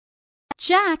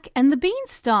Jack and the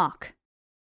Beanstalk.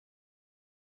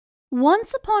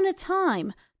 Once upon a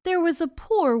time, there was a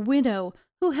poor widow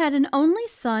who had an only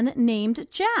son named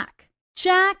Jack.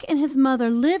 Jack and his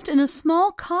mother lived in a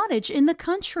small cottage in the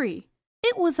country.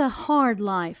 It was a hard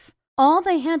life. All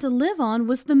they had to live on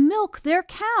was the milk their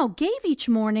cow gave each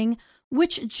morning,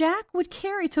 which Jack would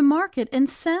carry to market and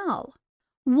sell.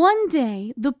 One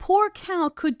day, the poor cow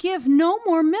could give no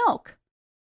more milk.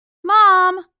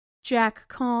 "Mom," Jack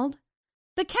called,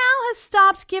 "the cow has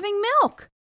stopped giving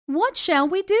milk. What shall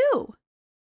we do?"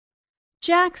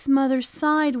 Jack's mother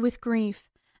sighed with grief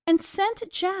and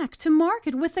sent Jack to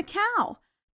market with the cow,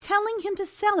 telling him to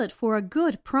sell it for a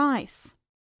good price.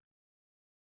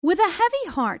 With a heavy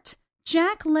heart,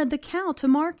 Jack led the cow to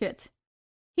market.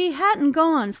 He hadn't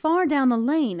gone far down the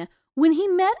lane when he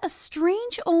met a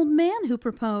strange old man who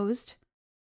proposed,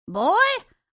 "Boy,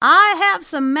 I have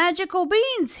some magical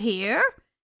beans here.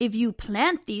 If you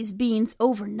plant these beans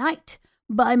overnight,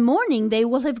 by morning they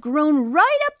will have grown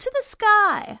right up to the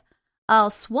sky.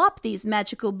 I'll swap these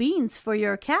magical beans for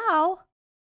your cow."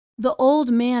 The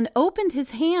old man opened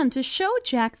his hand to show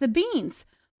Jack the beans,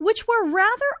 which were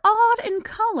rather odd in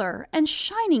color and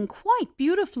shining quite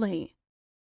beautifully.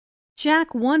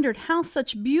 Jack wondered how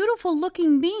such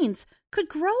beautiful-looking beans could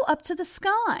grow up to the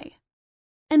sky.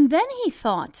 And then he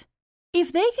thought,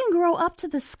 if they can grow up to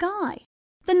the sky,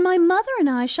 then my mother and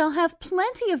I shall have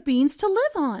plenty of beans to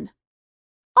live on.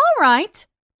 "All right,"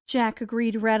 Jack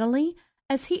agreed readily,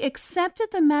 as he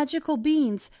accepted the magical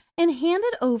beans and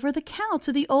handed over the cow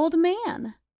to the old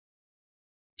man.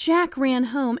 Jack ran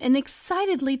home and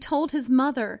excitedly told his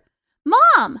mother,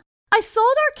 "Mom, I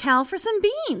sold our cow for some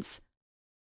beans."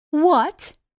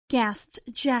 "What?" gasped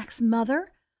Jack's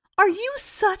mother. "Are you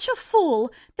such a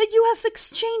fool that you have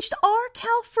exchanged our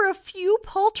cow for a few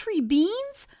paltry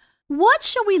beans? What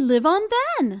shall we live on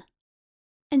then?"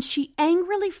 And she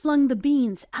angrily flung the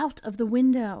beans out of the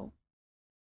window.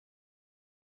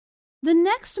 The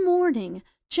next morning,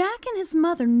 Jack and his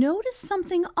mother noticed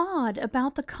something odd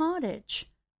about the cottage.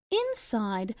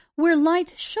 Inside, where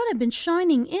light should have been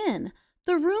shining in,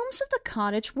 the rooms of the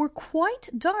cottage were quite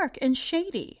dark and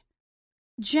shady.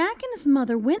 Jack and his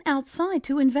mother went outside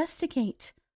to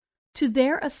investigate. To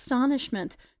their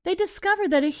astonishment, they discovered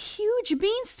that a huge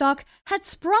beanstalk had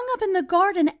sprung up in the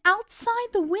garden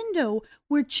outside the window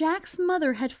where Jack's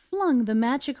mother had flung the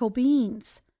magical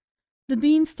beans. The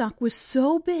beanstalk was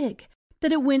so big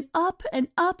that it went up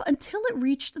and up until it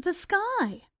reached the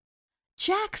sky.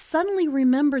 Jack suddenly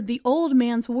remembered the old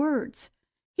man's words.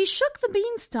 He shook the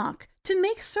beanstalk to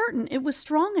make certain it was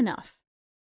strong enough.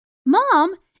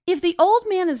 "Mom, if the old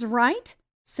man is right,"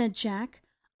 said Jack,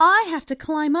 "I have to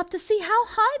climb up to see how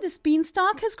high this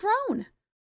beanstalk has grown."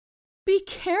 "Be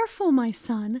careful, my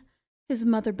son," his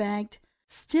mother begged,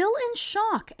 still in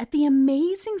shock at the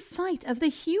amazing sight of the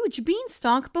huge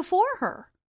beanstalk before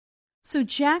her. So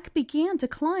Jack began to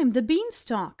climb the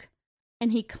beanstalk,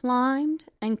 and he climbed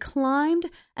and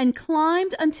climbed and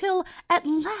climbed until at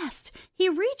last he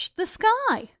reached the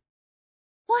sky.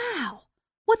 "Wow!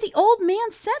 What the old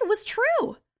man said was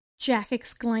true!" Jack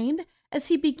exclaimed as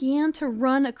he began to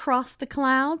run across the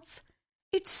clouds.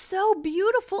 "It's so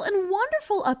beautiful and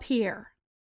wonderful up here."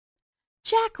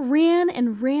 Jack ran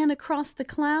and ran across the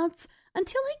clouds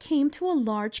until he came to a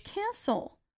large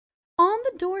castle. On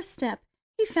the doorstep,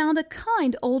 he found a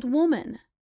kind old woman.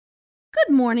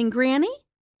 "Good morning, Granny,"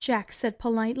 Jack said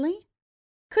politely.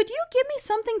 "Could you give me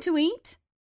something to eat?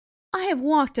 I have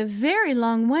walked a very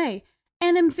long way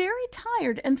and am very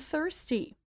tired and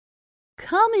thirsty."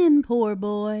 "Come in, poor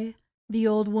boy," the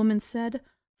old woman said.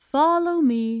 "Follow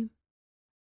me."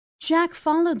 Jack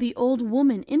followed the old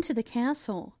woman into the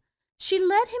castle. She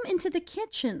led him into the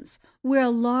kitchens, where a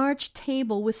large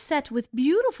table was set with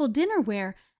beautiful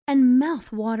dinnerware and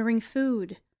mouth-watering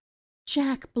food.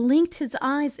 Jack blinked his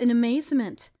eyes in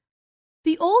amazement.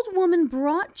 The old woman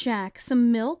brought Jack some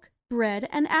milk, bread,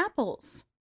 and apples.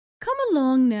 "Come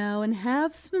along now and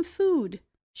have some food,"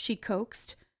 she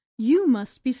coaxed. "You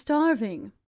must be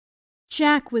starving."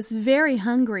 Jack was very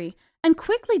hungry and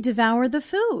quickly devoured the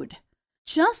food.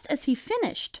 Just as he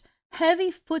finished, heavy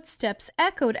footsteps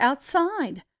echoed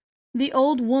outside. The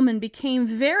old woman became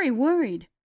very worried.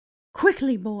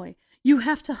 "Quickly, boy, you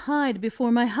have to hide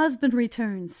before my husband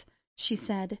returns," she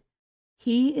said.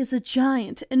 "He is a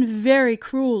giant and very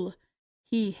cruel.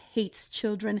 He hates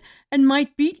children and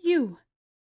might beat you.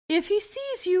 If he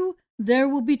sees you, there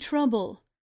will be trouble.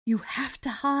 You have to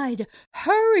hide.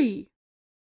 Hurry!"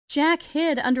 Jack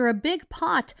hid under a big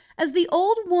pot as the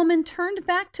old woman turned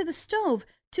back to the stove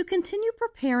to continue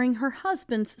preparing her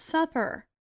husband's supper.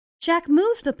 Jack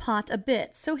moved the pot a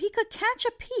bit so he could catch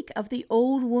a peek of the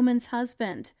old woman's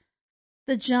husband.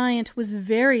 The giant was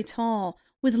very tall,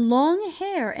 with long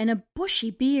hair and a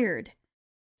bushy beard.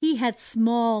 He had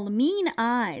small, mean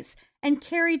eyes and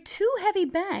carried 2 heavy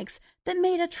bags that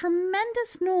made a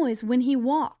tremendous noise when he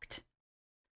walked.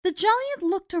 The giant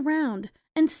looked around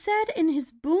and said in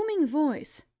his booming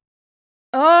voice,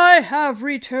 "I have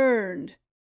returned.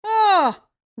 Ah,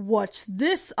 what's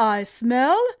this I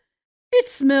smell? It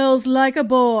smells like a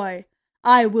boy.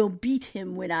 I will beat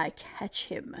him when I catch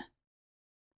him."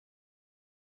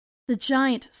 The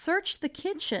giant searched the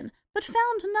kitchen, but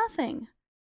found nothing.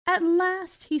 At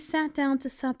last he sat down to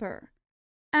supper.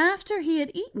 After he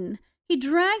had eaten, he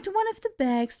dragged one of the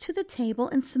bags to the table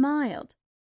and smiled.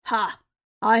 "Ha!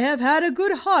 I have had a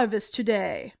good harvest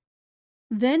today."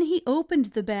 Then he opened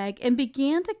the bag and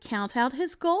began to count out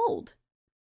his gold.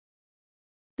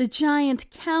 The giant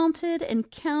counted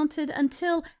and counted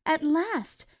until, at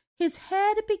last, his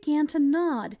head began to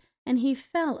nod and he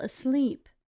fell asleep.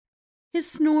 His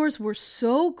snores were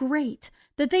so great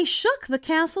that they shook the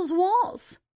castle's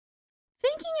walls.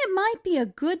 Thinking it might be a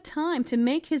good time to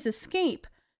make his escape,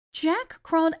 Jack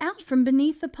crawled out from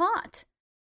beneath the pot.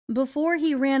 Before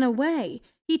he ran away,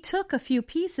 he took a few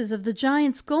pieces of the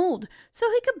giant's gold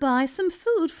so he could buy some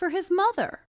food for his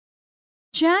mother.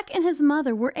 Jack and his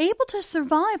mother were able to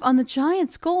survive on the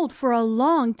giant's gold for a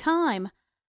long time.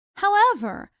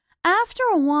 However, after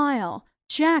a while,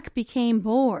 Jack became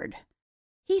bored.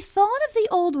 He thought of the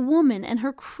old woman and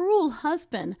her cruel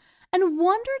husband and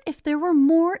wondered if there were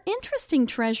more interesting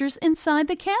treasures inside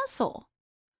the castle.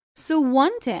 So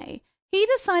one day, he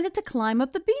decided to climb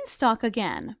up the beanstalk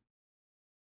again.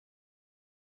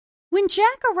 When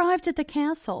Jack arrived at the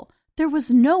castle, there was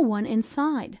no one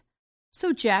inside.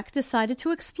 So Jack decided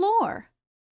to explore.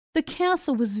 The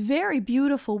castle was very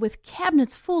beautiful with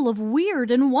cabinets full of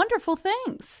weird and wonderful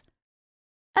things.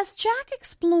 As Jack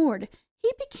explored,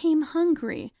 he became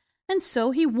hungry, and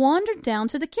so he wandered down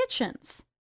to the kitchens.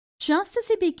 Just as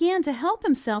he began to help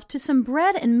himself to some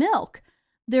bread and milk,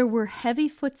 there were heavy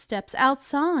footsteps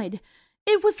outside.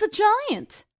 It was the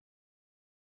giant.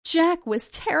 Jack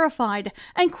was terrified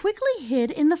and quickly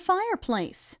hid in the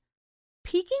fireplace.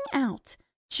 Peeking out,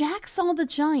 Jack saw the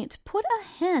giant put a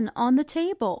hen on the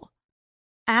table.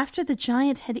 After the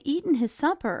giant had eaten his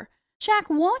supper, Jack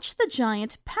watched the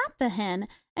giant pat the hen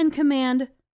and command,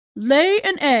 "Lay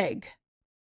an egg."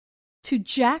 To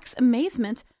Jack's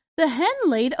amazement, the hen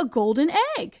laid a golden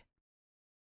egg.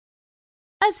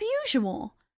 As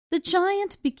usual, the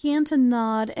giant began to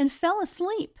nod and fell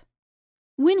asleep.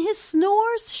 When his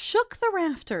snores shook the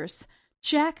rafters,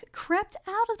 Jack crept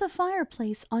out of the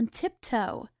fireplace on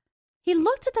tiptoe. He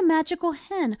looked at the magical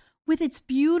hen with its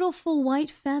beautiful white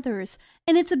feathers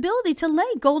and its ability to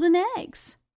lay golden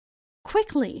eggs.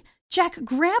 Quickly, Jack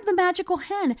grabbed the magical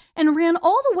hen and ran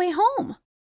all the way home.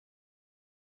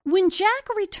 When Jack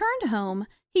returned home,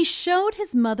 he showed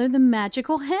his mother the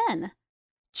magical hen.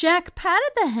 Jack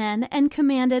patted the hen and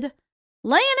commanded,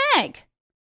 "Lay an egg."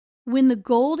 When the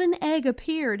golden egg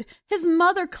appeared, his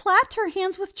mother clapped her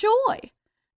hands with joy.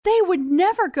 They would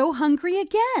never go hungry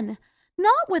again,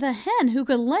 not with a hen who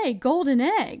could lay golden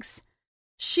eggs.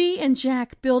 She and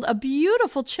Jack built a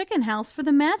beautiful chicken house for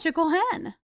the magical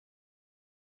hen.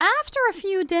 After a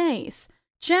few days,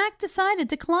 Jack decided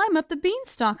to climb up the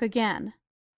beanstalk again.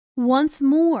 Once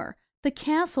more, the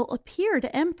castle appeared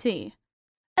empty.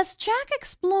 As Jack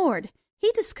explored,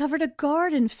 he discovered a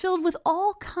garden filled with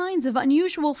all kinds of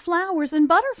unusual flowers and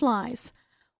butterflies.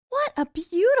 What a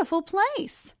beautiful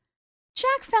place!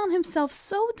 Jack found himself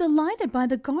so delighted by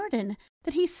the garden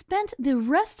that he spent the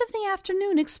rest of the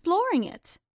afternoon exploring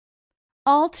it.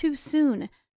 All too soon,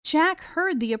 Jack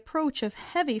heard the approach of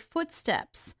heavy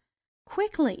footsteps.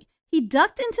 Quickly, he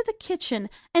ducked into the kitchen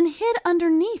and hid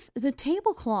underneath the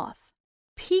tablecloth.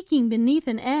 Peeking beneath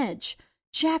an edge,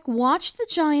 Jack watched the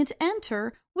giant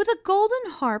enter with a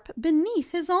golden harp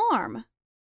beneath his arm.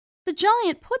 The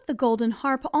giant put the golden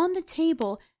harp on the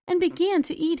table and began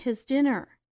to eat his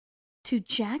dinner. To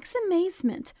Jack's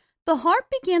amazement, the harp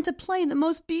began to play the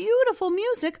most beautiful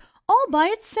music all by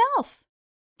itself.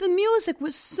 The music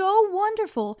was so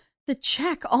wonderful that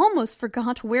Jack almost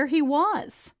forgot where he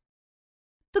was.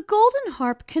 The golden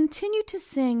harp continued to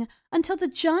sing until the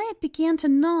giant began to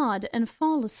nod and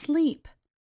fall asleep.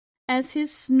 As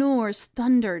his snores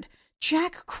thundered,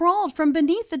 Jack crawled from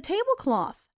beneath the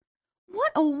tablecloth.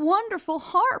 What a wonderful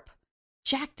harp!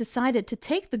 Jack decided to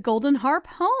take the golden harp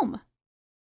home.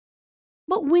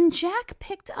 But when Jack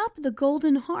picked up the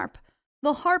golden harp,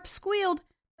 the harp squealed,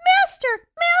 "Master!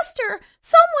 Master!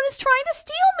 Someone is trying to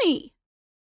steal me!"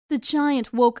 The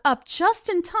giant woke up just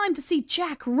in time to see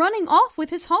Jack running off with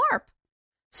his harp.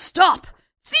 "Stop!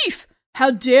 Thief! How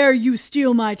dare you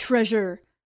steal my treasure?"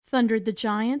 thundered the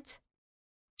giant.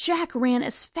 Jack ran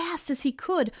as fast as he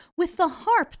could, with the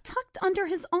harp tucked under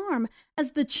his arm,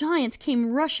 as the giant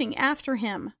came rushing after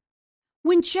him.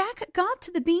 When Jack got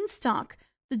to the beanstalk,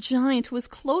 the giant was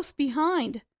close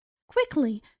behind.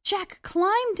 Quickly, Jack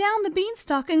climbed down the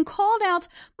beanstalk and called out,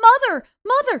 "Mother,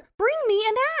 Mother, bring me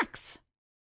an axe!"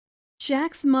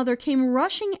 Jack's mother came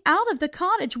rushing out of the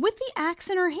cottage with the axe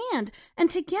in her hand,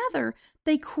 and together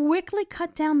they quickly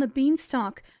cut down the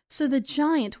beanstalk so the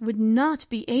giant would not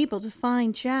be able to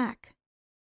find Jack.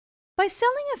 By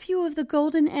selling a few of the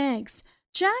golden eggs,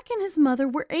 Jack and his mother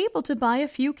were able to buy a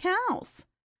few cows.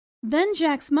 Then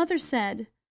Jack's mother said,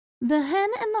 "The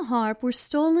hen and the harp were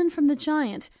stolen from the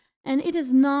giant, and it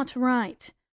is not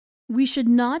right. We should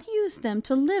not use them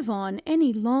to live on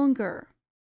any longer."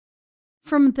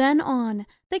 From then on,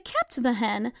 they kept the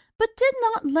hen, but did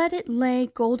not let it lay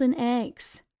golden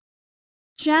eggs.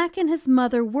 Jack and his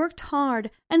mother worked hard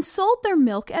and sold their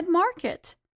milk at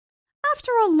market.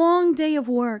 After a long day of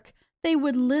work, they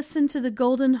would listen to the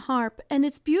golden harp and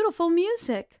its beautiful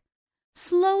music.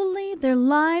 Slowly, their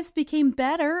lives became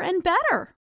better and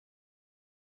better.